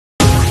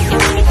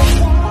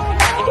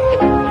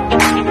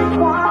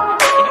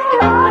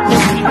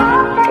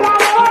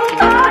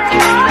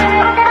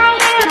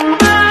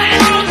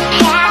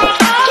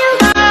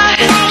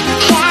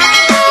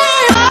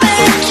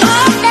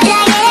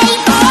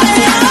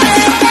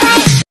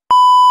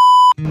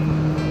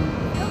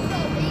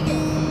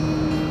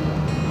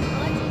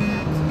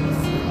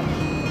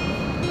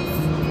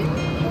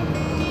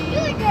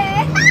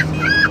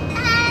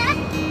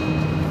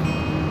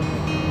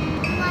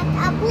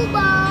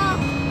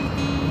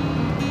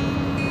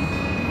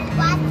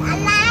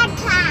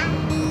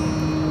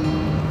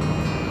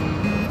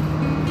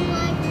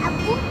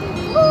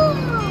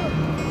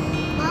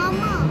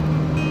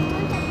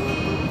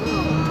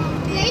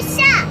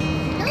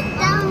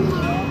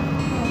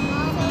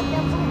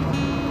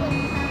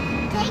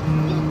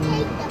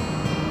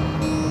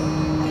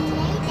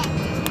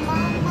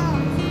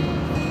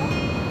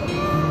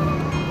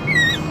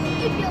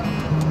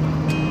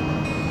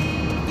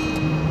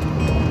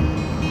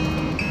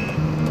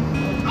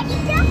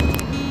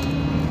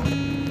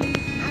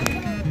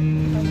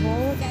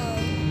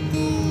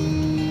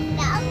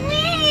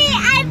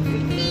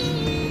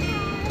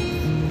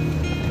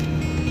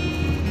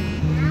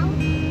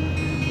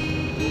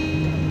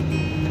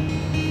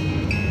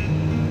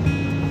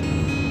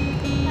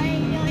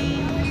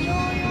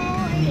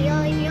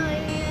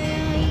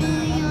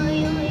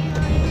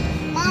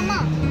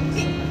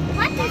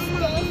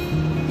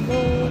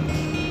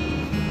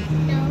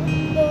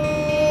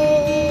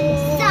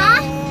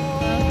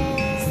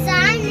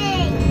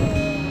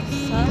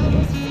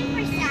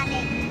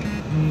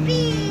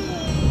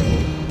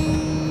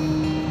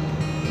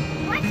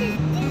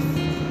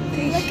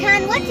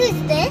What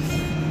is this?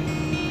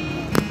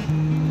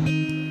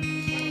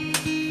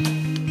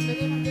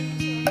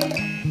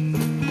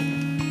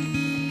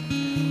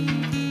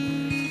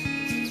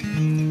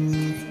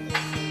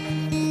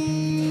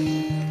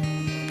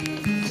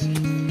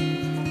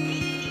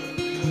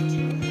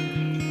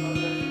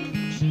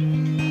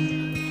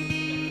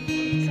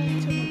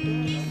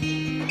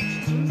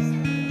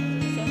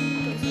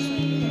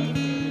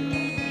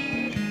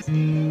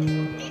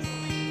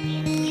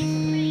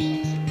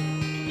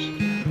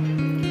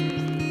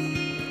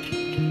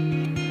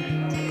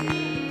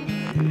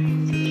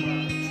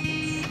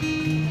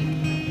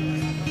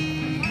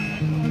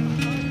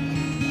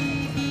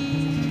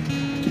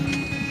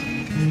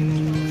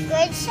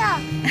 Great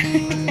shot.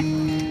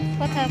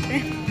 What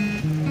happened?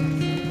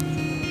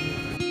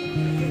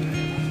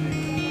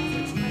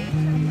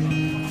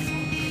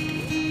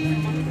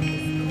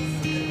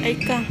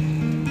 Aika.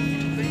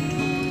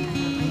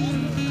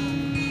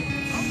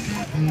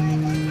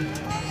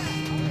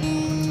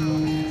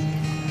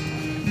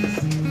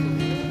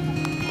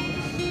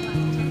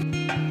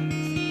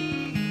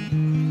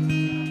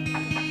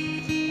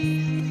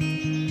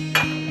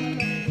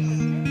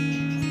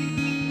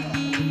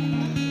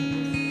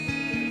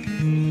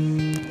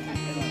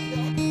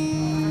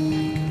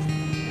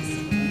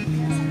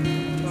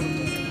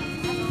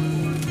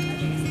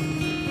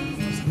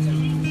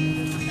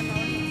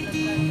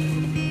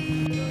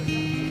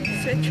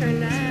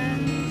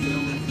 Switzerland,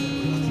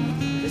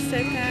 the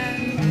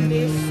second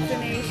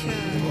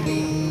destination.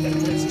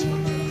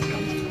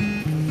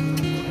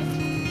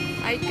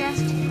 Aika,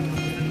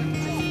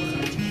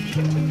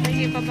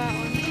 lagi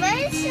pabaon.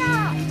 Great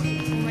shot.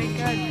 Oh my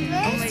god,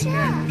 oh my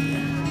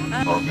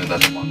god. Our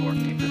Midas Monor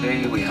team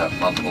today, we have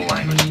multiple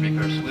language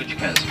speakers which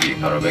can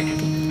speak Arabic,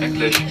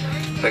 English,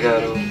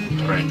 Tagalog,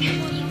 French,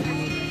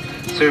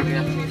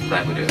 Serbian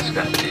languages.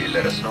 Kindly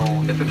let us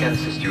know if we can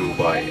assist you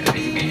by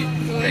any means.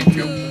 Thank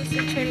you.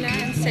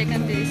 Switzerland,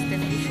 second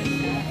destination,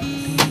 guys.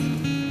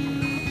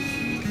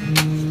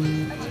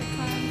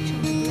 Welcome to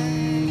my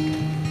vlog.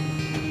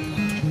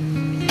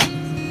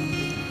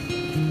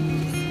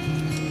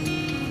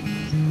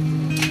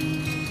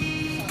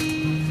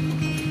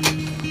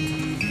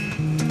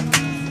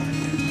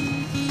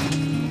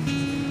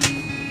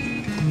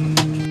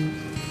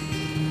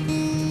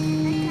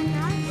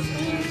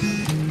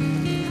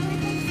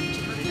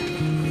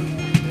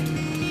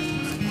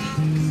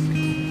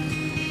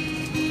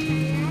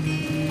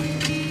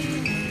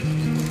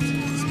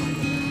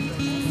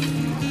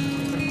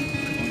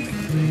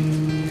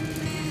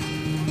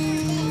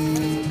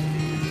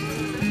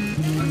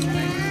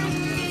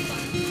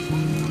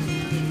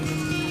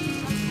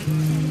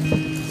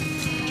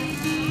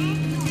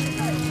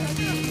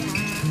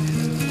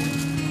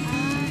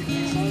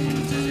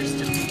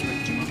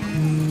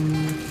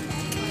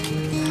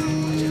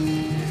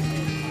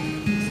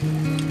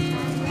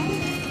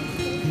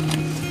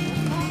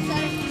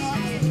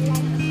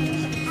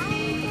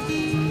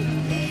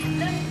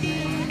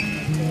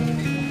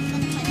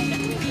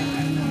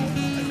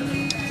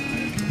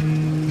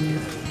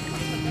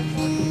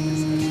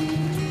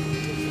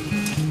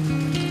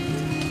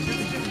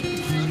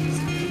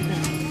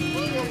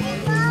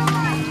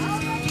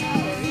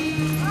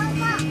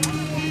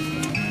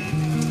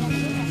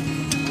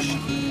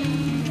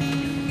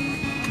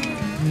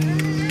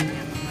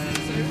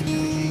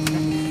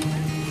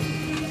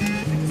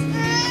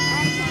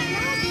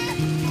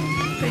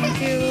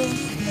 Thank you.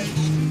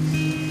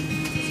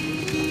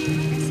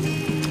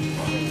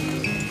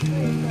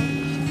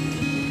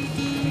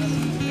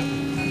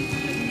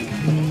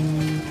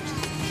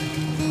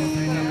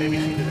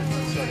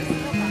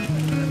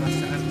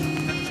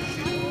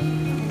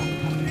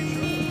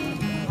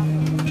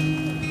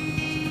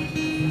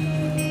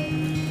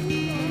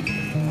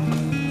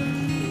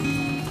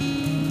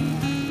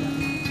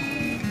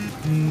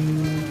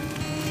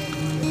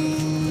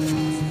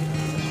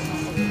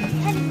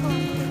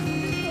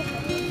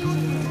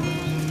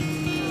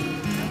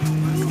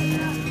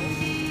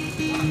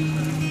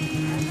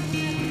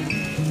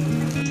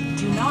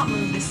 Do not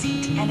move the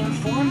seat and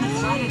inform the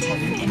flight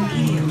attendant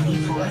immediately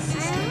for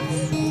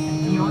assistance.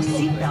 Your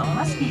seatbelt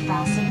must be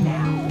fastened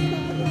now.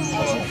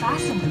 To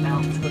fasten the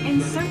belt,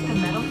 insert the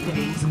metal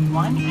fittings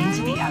one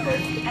into the other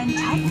and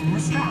tighten the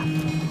strap.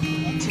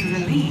 To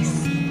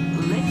release,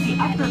 lift the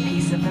upper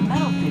piece of the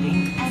metal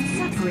fitting and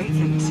separate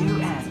the two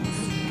ends.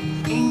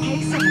 In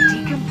case of a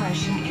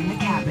decompression in the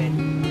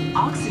cabin,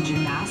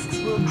 oxygen masks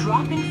will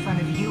drop in front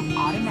of you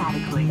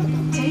automatically.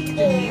 Take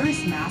the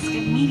nearest mask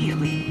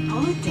immediately,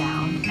 pull it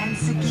down, and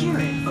secure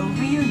it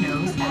over your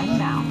nose and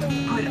mouth.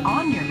 Put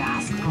on your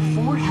mask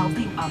before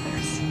helping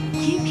others.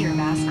 Keep your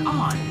mask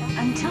on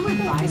until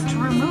advised to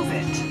remove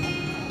it.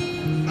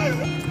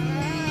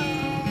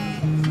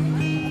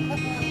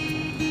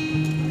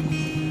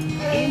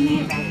 In the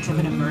event of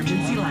an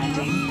emergency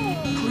landing,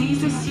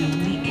 please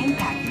assume the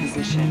impact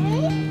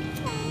position.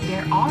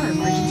 There are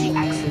emergency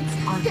exits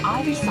on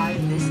either side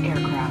of this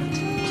aircraft.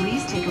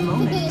 Please take a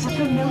moment to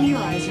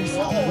familiarize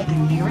yourself with the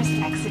nearest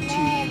exit to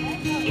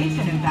you. If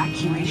an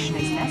evacuation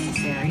is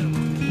necessary,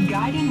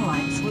 guiding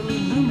lights will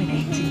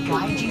illuminate to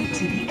guide you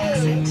to the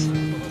exit.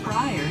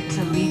 Prior to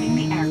leaving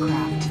the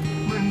aircraft,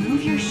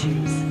 remove your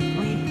shoes,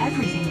 leave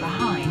everything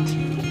behind,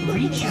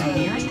 reach your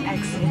nearest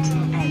exit,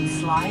 and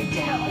slide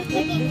down.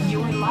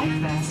 Your life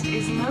vest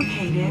is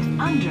located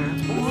under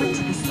or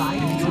to the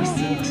side of your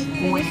seat.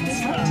 When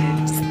instructed,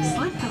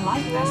 slip the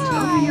life vest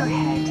over your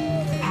head,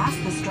 pass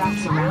the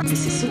straps around.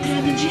 لبس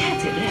السترة من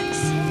جهة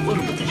الرأس،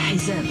 واربط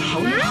الحزام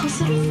حول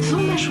الخصر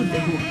ثم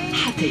شده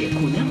حتى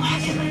يكون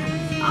محكما.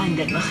 عند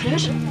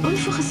المخرج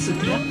انفخ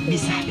السترة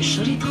بسحب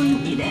الشريطين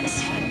إلى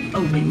أسفل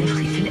أو بالنفخ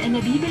في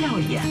الأنابيب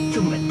العليا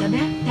ثم اتبع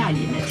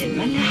تعليمات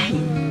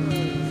الملاحين.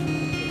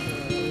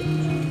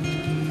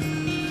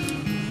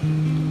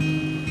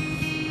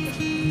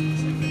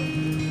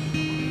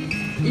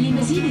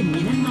 لمزيد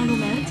من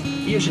المعلومات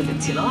يجب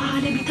الاطلاع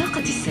على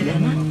بطاقة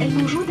السلامة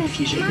الموجودة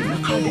في جيب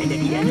المقعد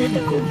الذي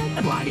أمامكم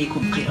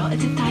وعليكم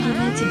قراءة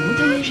التعليمات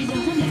المتواجدة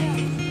هناك.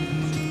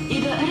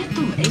 إذا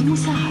أردتم أي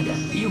مساعدة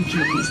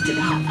يمكنكم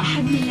استدعاء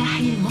أحد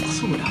ملاحي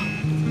المقصورة.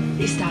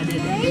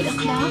 استعدادا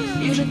للإقلاع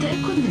يجب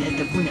التأكد من أن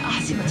تكون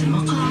أحزمة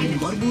المقاعد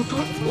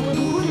مربوطة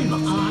وظهور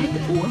المقاعد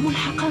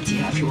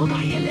وملحقاتها في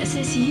وضعها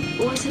الأساسي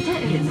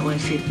وستائر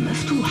النوافذ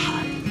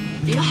مفتوحة.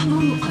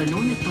 يحظر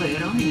قانون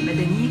الطيران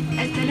المدني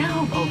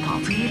التلاعب أو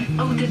تعطيل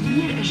أو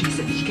تدمير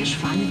أجهزة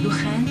الكشف عن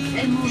الدخان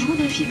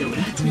الموجودة في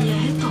دورات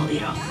مياه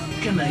الطائرة،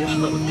 كما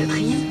يحظر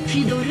التدخين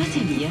في دورات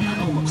المياه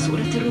أو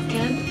مقصورة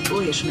الركاب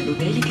ويشمل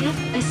ذلك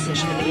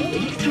السجائر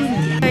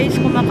الإلكترونية. Guys,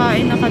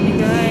 kumakain na kami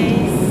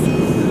guys.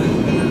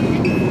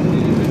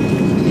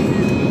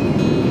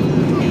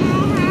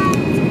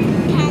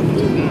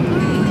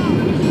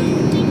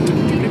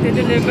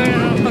 Nagde-deliver na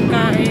ng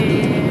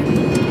pagkain.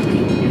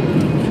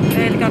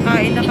 Dahil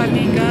kakain na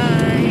kami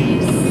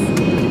guys.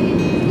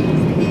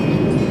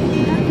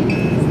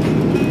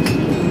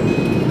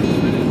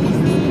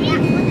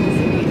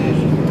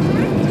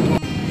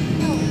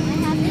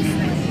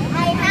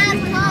 I have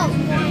hope.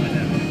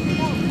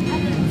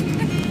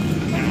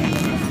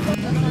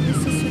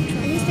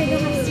 At least I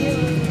don't have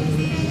zero.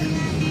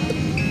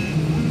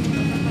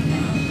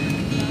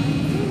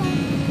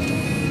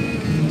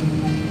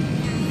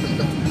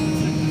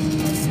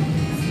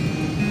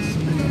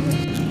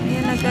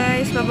 Ayan na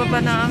guys, bababa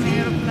na ang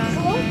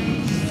aeroplano.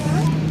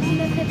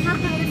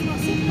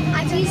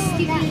 I just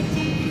stupid.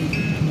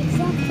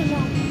 Exactly.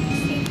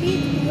 Stupid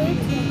word.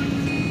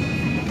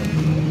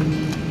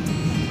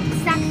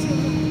 Exactly.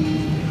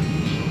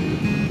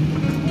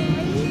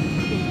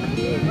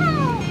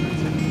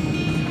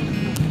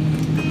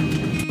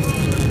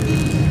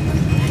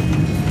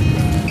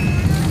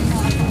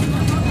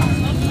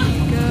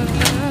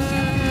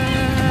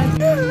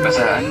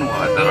 مساء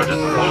ودرجة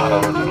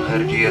الحرارة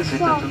الخارجية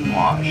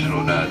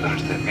 26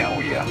 درجة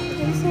مئوية.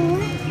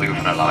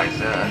 ضيوفنا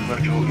الأعزاء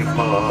المرجو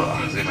إبقاء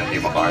أحزمة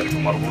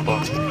مقاعدكم مربوطة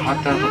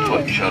حتى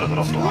تطفئ إشارة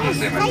ربط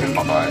أحزمة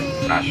المقاعد.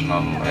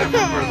 National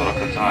Airport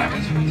local time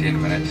is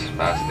 15 minutes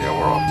past the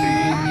hour of the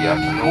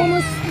afternoon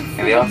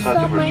and the outside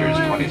temperature is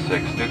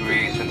 26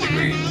 degrees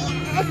centigrade.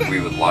 We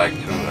would like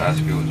to ask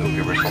you to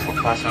keep yourself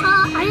fastened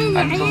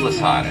until the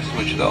sign is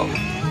switched off.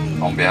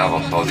 On behalf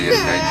of Saudi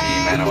Sky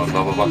Team and our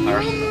global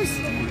partners,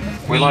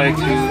 we like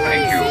to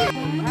thank you.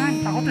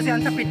 Ako to siya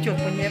sa picture,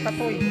 punya pa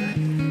to eh.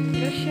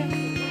 Russia.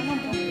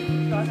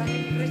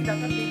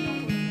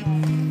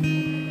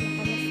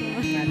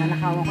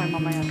 Nanakawan ko yung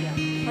mamaya siya.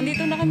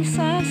 Nandito na kami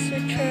sa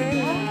Switcher.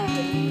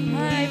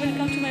 Hi,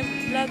 welcome to my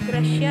vlog,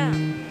 Russia.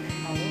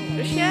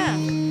 Russia.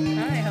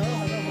 Hi, hello.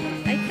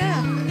 Ay ka.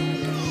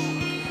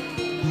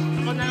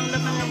 Ako na ang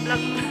laman ng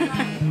vlog mo.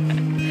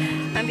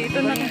 Nandito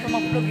na kami.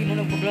 Mag-vlog, yun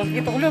lang vlog.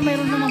 Ito ko lang,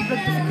 mayroon namang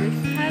vlog to si Chris.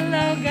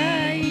 Hello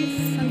guys.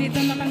 Nandito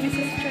na kami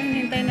sa Switcher.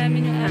 Hintay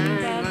namin yung aming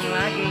vlog.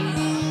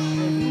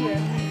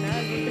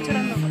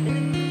 Picturean mo.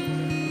 Ayan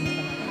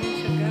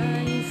siya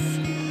guys.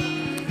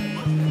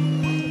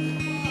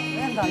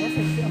 Ayan, dahil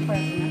safety ang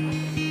pwede niya.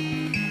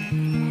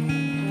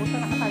 Huwag ka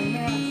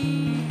nakatimer.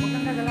 Huwag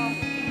kang gagalaw.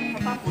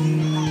 Matapos.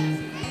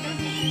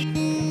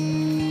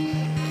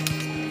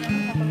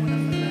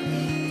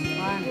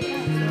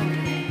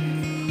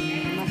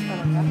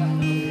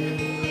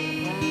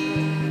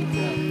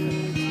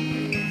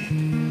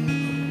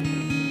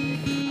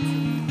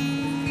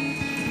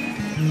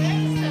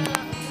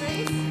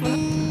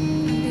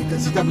 Nandito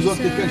Si na t'as kami besoin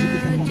sa de quelqu'un, je te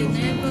fais confiance.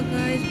 Geneva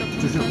guys.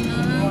 Papunta jure. na.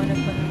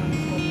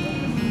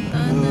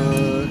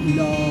 Il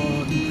a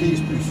une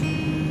prise plus.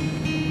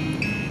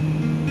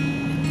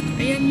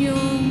 Ayan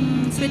yung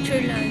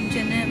Switzerland,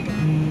 Geneva.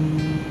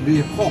 Mais il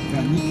est propre,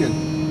 hein, nickel.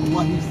 Pour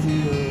moi, lui,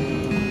 c'est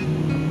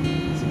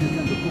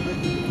quelqu'un de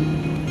correct.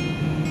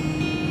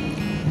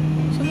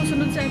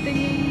 Sumusunod sa atin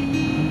yung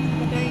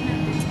bagay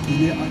natin. Il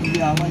est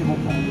à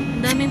l'aéroport.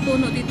 Ang daming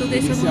puno dito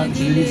guys sa mga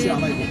Je l'ai laissé gilid. à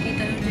l'aéroport.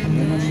 Makikita nyo dyan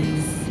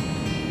guys.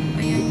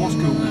 Ayan Je pense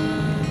yung que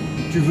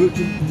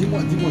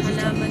mga dis-moi juste.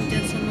 halaman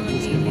dyan sa mga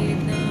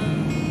gilid na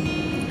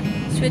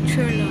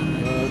Switzerland.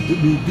 D'où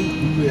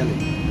peut y aller.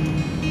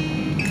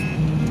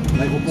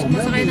 L'aéroport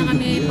même. Sumasakay na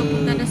kami, depuis,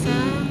 papunta na sa,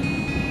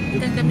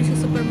 dyan kami sa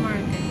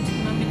supermarket.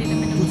 Mamili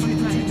kami ng Tout de suite,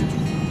 tout de suite, tout de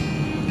suite.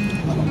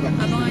 Alors,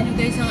 d'accord. Abangan nyo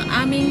guys ang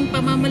aming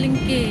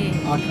pamamalingki.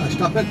 Je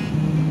t'appelle.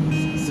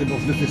 C'est bon,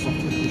 je le fais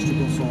sortir et je te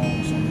donne son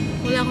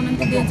numéro. Wala akong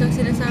nantidihan sa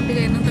sinasabi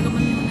kayo ng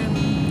taga-Manila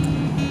namin.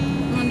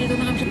 Nandito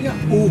na kami Il n'y siya.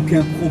 a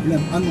aucun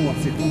problème. Anwar,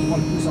 c'est l'endroit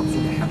le plus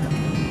absolu.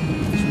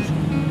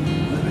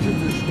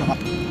 Je te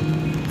rappelle.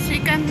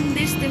 Second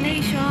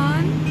destination,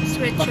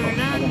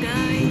 Switzerland Alors,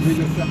 guys. je vais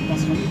le faire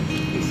passionner.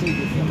 Essaye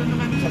de faire. Ito na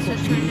kami sa D'accord,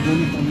 je vais lui Switzerland.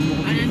 donner ton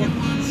numéro de Ayan yung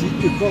téléphone. mga... Si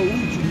au cas où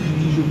tu lui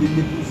dis je vais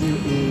déposer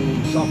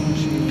aux avants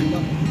chez Oula,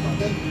 tu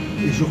t'appelles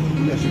et je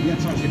viens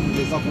de changer pour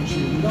les avants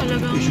chez Oula.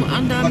 Talagang Et je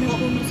ang dami d'accord,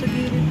 puno sa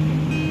gilid.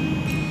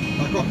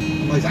 d'accord.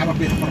 الله يجعلها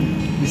بين فرق.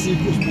 Mais c'est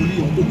une course pour lui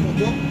au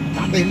compteur,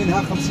 تعطيه منها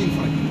 50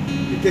 فرق.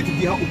 Et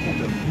تديها au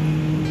compteur.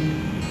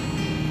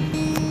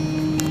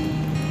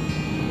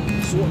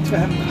 سواء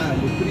تفاهم معاه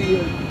لو بري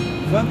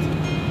فهمت؟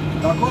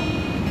 داكور؟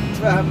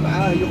 تفاهم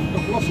معاه ياخذ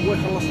خلاص هو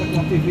يخلص لك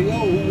لا تيفيا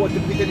وهو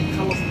تبغي ثاني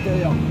تخلص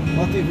نتايا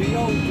لا تيفيا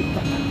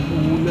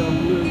ولا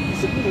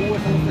كيسموه هو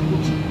يخلص لك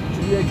كلشي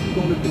تولي اكيد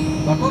دون لو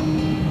بري داكور؟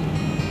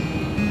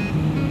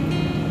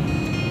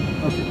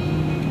 اوكي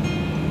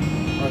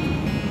اوكي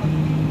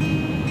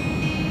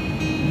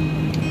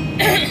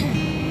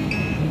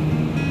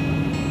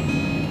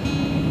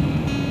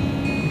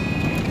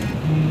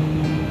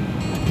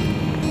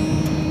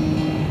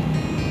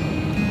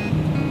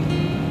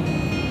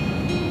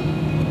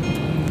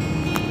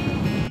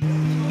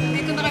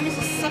Dito na kami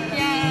sa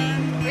sasakyan.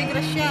 Ray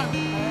Gracia.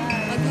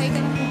 Mag-hi ka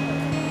na po.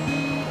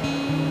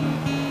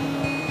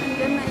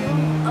 Hanggang na yun.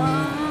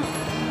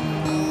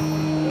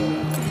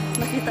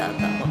 Nakita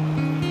ata ako.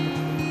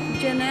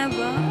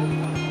 Geneva.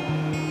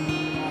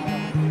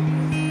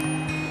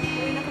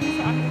 Uwi na kami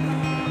sa aming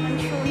mga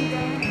mansyon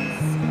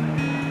guys.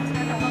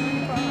 Sana kami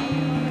pa ang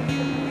aming mga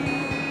mansyon.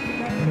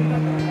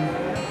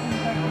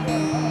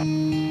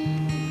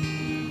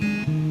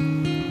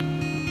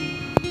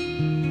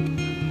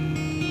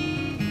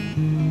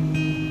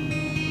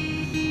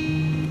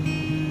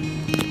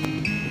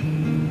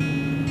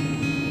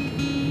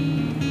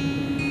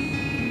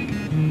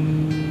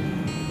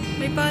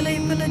 May palay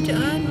pala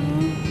dyan,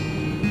 oh.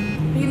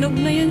 Hinog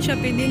na yan siya,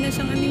 pwede na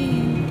siyang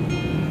anihin.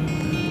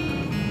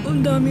 Oh,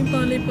 ang daming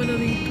palay pala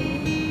rito.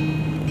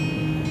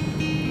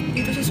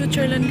 Dito sa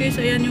Switzerland guys,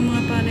 ayan yung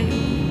mga palay,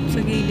 oh. Sa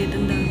gilid,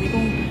 ang dami.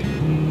 Kung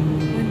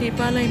hindi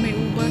palay, may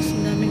ubas,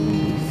 ang daming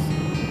ubas.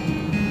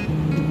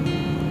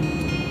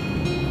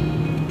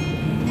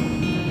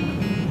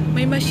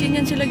 May machine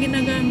yan sila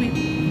ginagamit.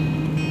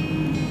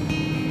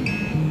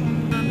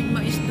 Daming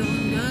mais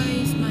doon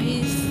guys,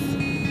 mais.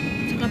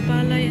 Saka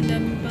palay, ang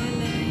daming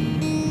palay.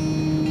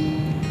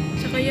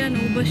 Saka yan,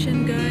 ubas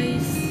yan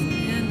guys.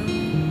 Ayan o.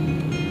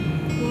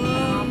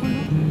 Wow.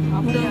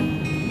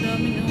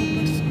 Daming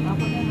ubas.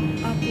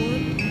 Apple.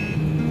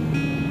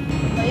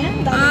 Ayan,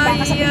 dami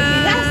baka sa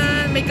Pilipinas.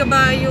 Ayan, may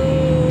kabayo.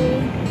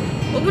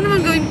 Huwag mo naman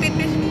gawin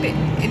pitis.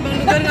 Ibang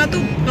lugar nga to.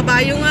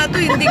 Kabayo nga to,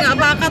 hindi nga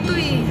baka to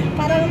eh.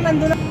 Parang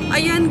nandun.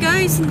 Ayan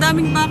guys, ang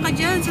daming baka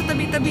dyan sa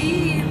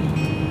tabi-tabi.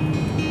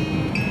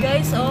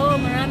 Guys, oh,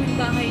 maraming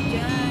bahay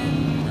dyan.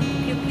 Ang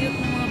cute-cute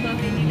ng mga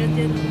bahay nila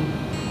dyan.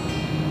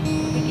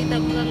 Nakikita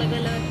mo talaga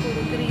lahat,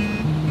 puro green.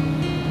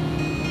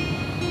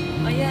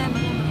 Ayan,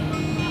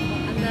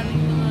 ang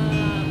daming mga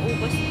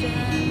ubas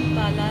dyan,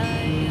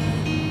 palay, yan.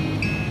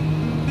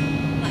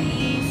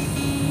 Mais.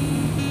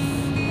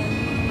 Ang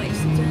daming mga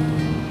mais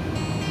dyan.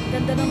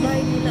 Ganda ng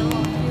bahay nila, oh,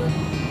 cute.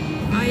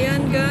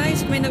 Ayan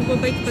guys, may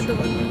nagbabike pa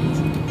doon.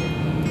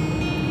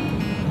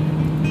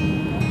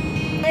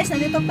 Guys,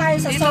 nandito tayo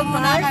sa Dito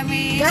muna Sopar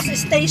kami. gas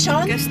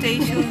station. Gas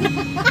station.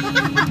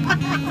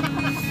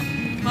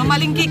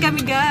 Mamalingki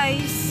kami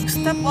guys.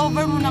 Stop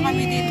over muna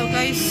kami dito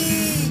guys.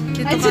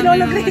 Dito Ay, si kami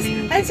Lola Grace.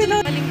 mamalingki. Ay, si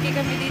Lola. Mamalingki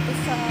kami dito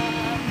sa...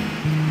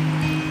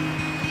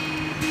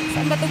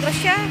 Saan ba ito,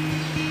 Gracia?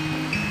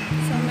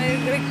 Sa may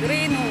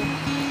Reno.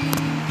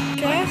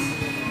 Yes?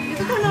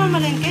 Dito ka naman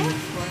malengke?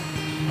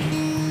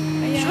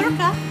 Ayan. Sure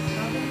ka?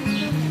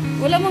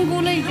 Wala mang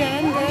gulay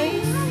dyan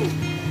guys.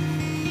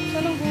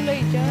 Saan ang gulay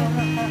dyan?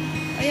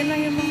 Ayan lang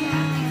yung mga...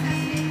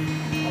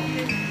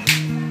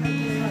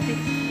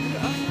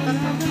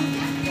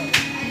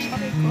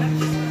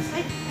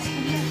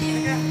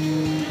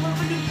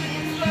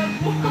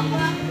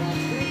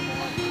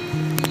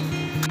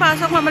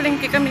 Pasok,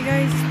 mamalingki kami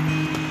guys.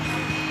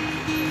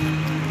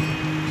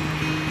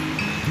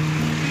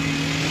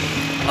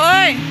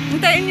 Oy,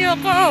 hintayin niyo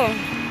ako.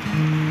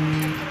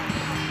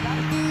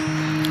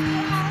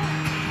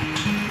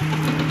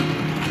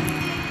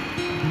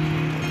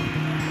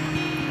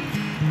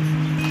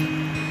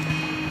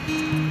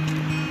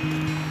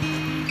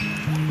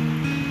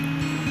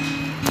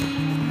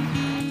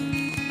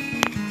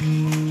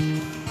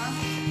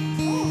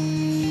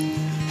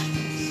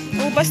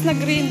 Ubas na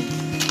green.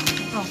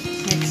 Oh,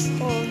 next.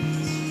 Oh.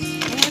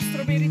 Mga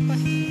strawberry pa.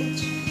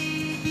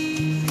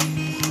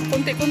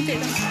 Kunti-kunti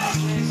lang.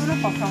 Ano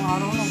pa sa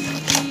araw lang?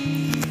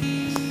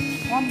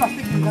 One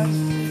plastic mo guys.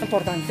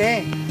 Importante.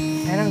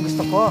 Yan ang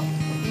gusto ko.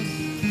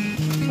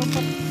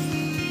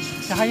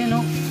 Saka yun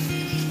no.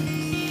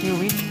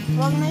 Kiwi.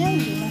 Huwag na yan.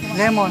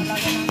 Lemon.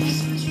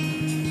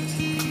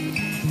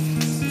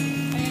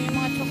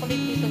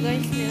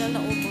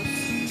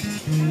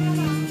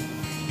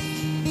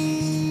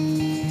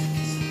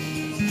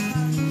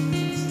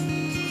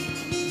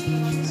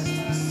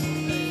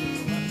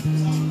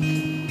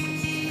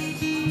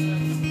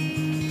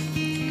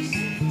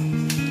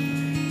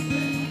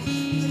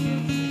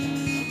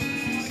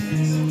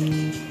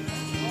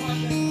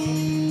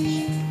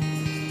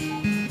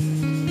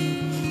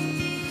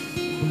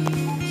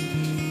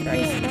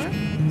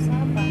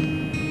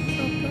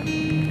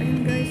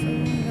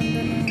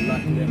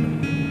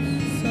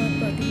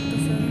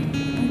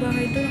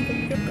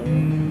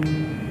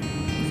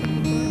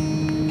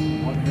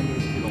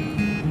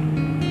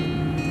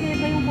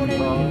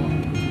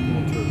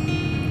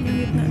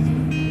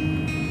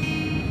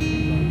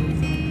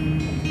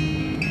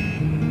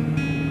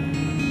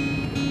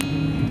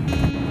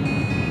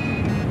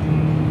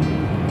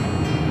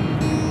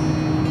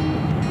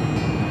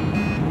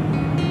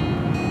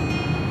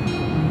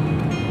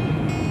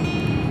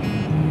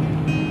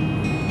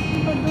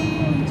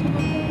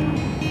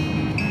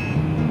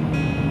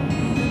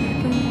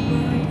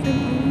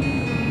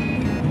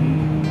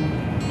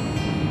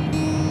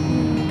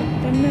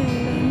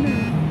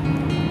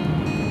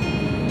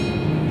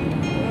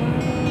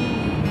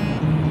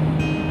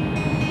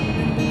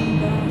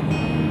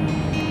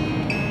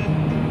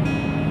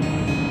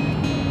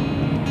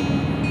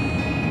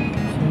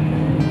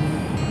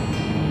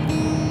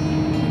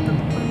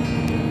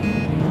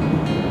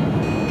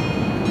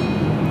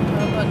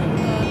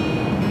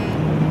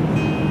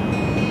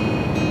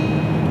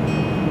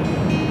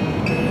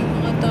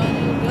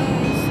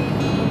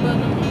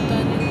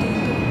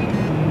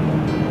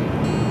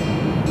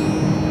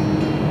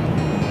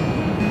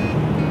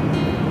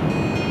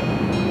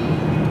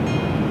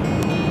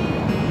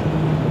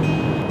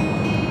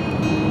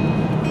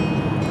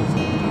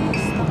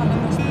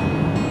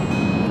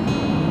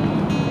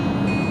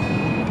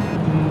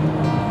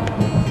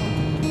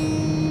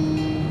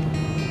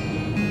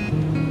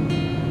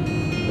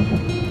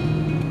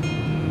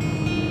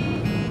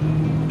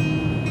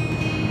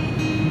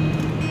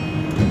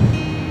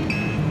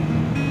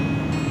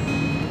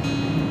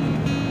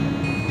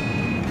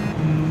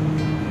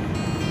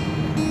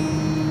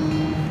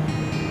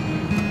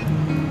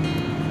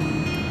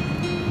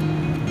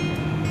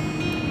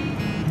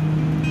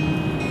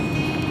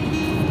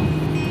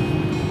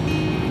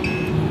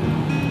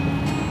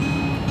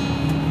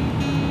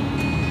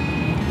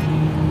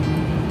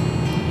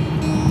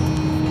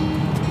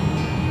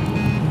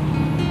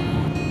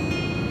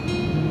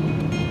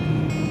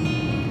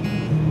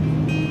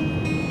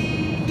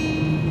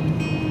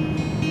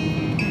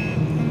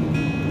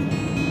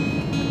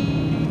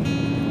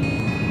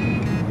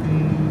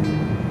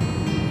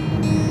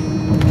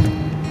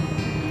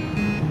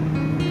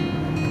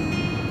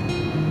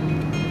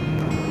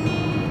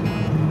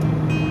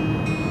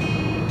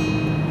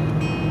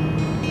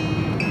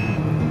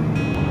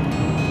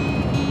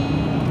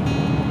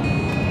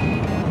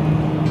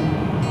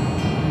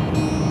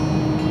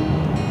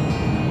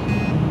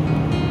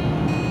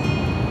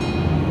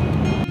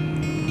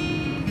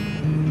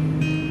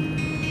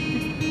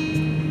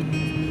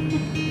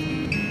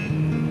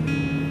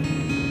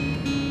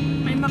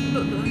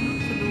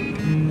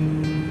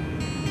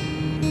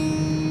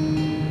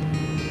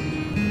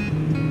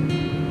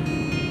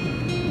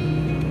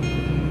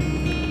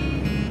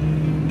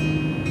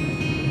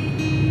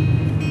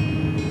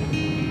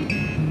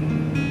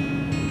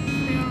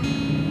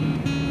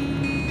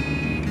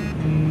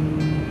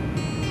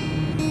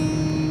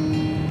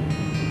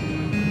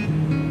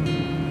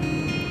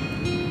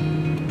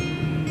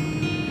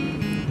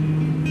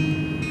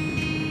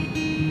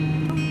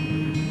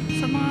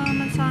 Sa mga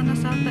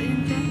mansanas ata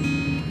yun dyan.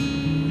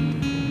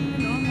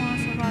 Ano, mga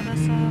sa para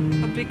sa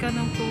pabrika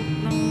ng fruit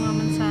ng mga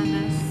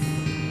mansanas.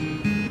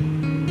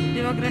 Di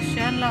ba,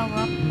 Gracia? Ang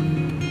lawak.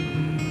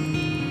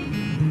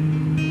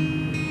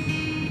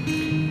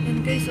 Yan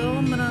guys, oh,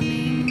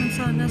 maraming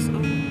mansanas,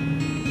 oh.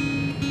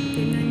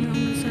 Tingnan nyo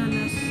ang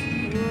mansanas.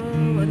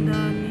 Wow, ang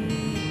dami.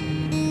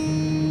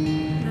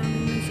 Ang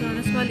daming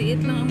mansanas.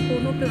 Maliit lang ang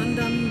puno, pero ang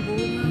daming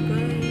bunga,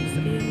 guys.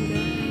 Ayan,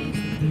 guys.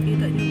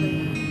 Nakikita nyo ba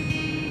yan?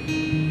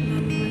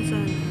 Daming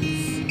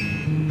mansanas.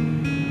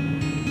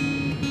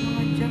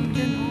 Mga jam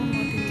dyan, oh.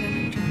 Mga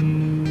tindahan dyan.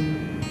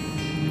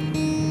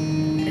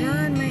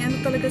 Ayan, may ano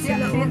talaga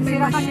sila, oh. May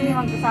Sila kasi machine.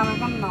 magkasama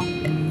kami, no?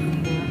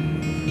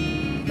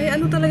 May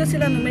ano talaga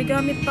sila, no? May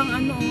gamit pang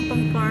ano, oh,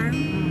 pang farm.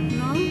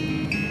 No?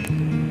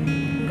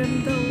 Ang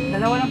ganda, oh.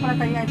 Dalawa lang pala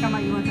tayo ay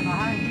kamaiwan sa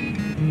bahay.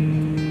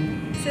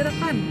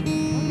 Sirakan.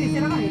 Hindi,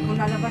 sila ka kung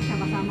lalabas siya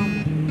kasama mo.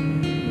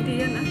 Hindi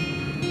yan, ah.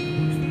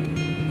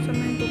 Saan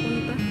na yung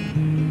pupunta?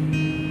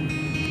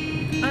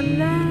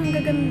 Ala, ang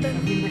gaganda.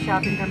 Window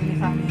shopping kami ni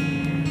Sammy.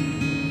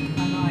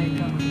 Ano ay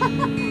ito?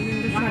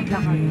 Bakit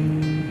lang kami?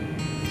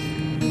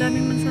 Ang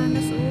daming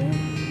mansanas, oh.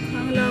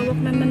 Ang lawak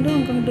naman doon,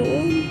 hanggang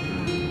doon.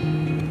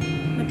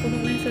 Napuno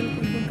na yung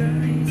cellphone ko,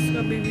 guys.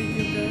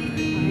 Kabi-video, guys.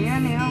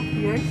 Ayan eh, oh.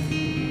 Years.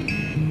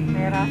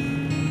 Peras.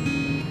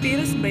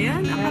 Piras ba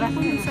yan? Akala Peras ko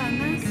yan.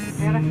 mansanas.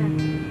 Peras yan.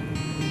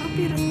 Ah,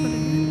 piras pala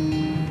yan.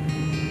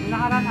 Yung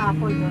nakaraan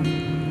apple doon.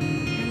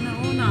 Yan na,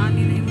 oh.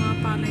 Naani na yung mga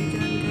palay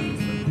dyan,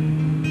 guys. Oh.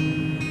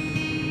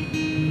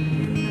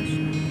 Yan na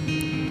siya.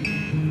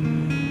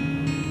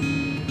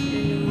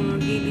 Yan yung mga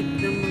gilid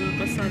ng mga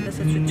kasada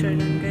sa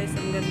Switzerland, guys.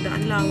 Ang ganda.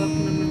 Ang lawak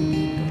naman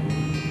dito.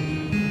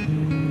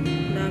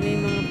 Ang dami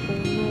mga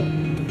puno.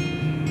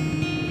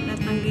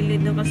 Lahat ng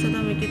gilid ng kasada,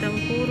 makikita mo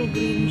puro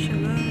green siya,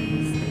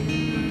 guys.